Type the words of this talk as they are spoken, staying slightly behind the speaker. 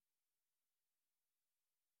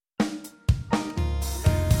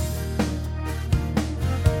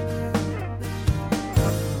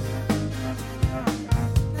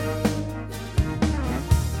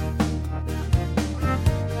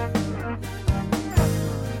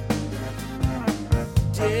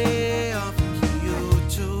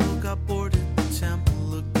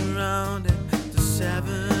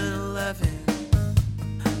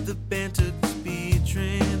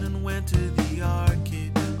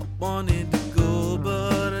wanted to go,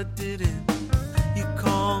 but I didn't. You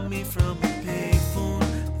called me from a payphone.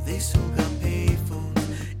 They still got payphones.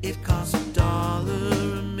 It costs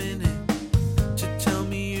 $1 a minute to tell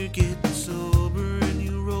me you're getting sober, and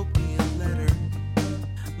you wrote me a letter,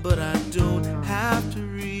 but I don't have to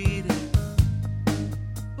read it.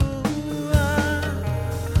 Oh, I'm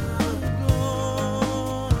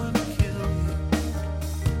gonna kill you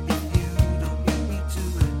if you don't beat me to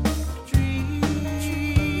it. Dreaming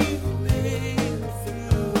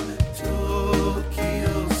through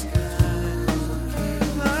Tokyo skies,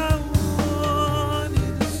 I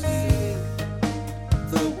wanted to see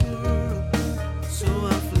the world, so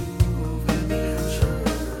I flew over the ocean.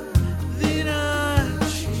 Then I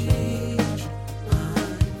changed my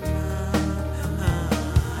mind.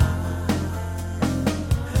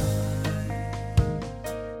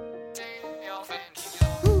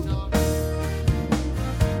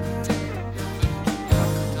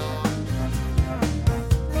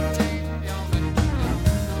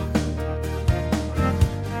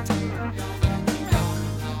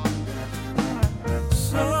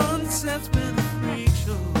 Sunset's been a freak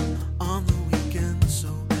show on the weekend, so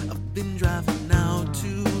I've been driving now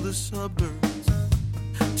to the suburbs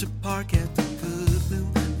to park at the Goodwill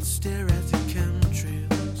and stare at the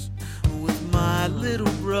chemtrails with my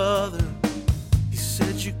little brother. He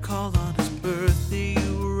said you called on his birthday,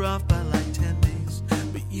 you were off by like 10 days,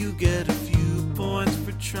 but you get a few points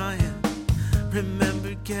for trying.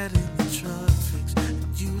 Remember getting the truck fixed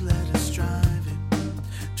and you let us drive it.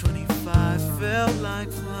 25 felt like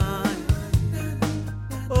flying.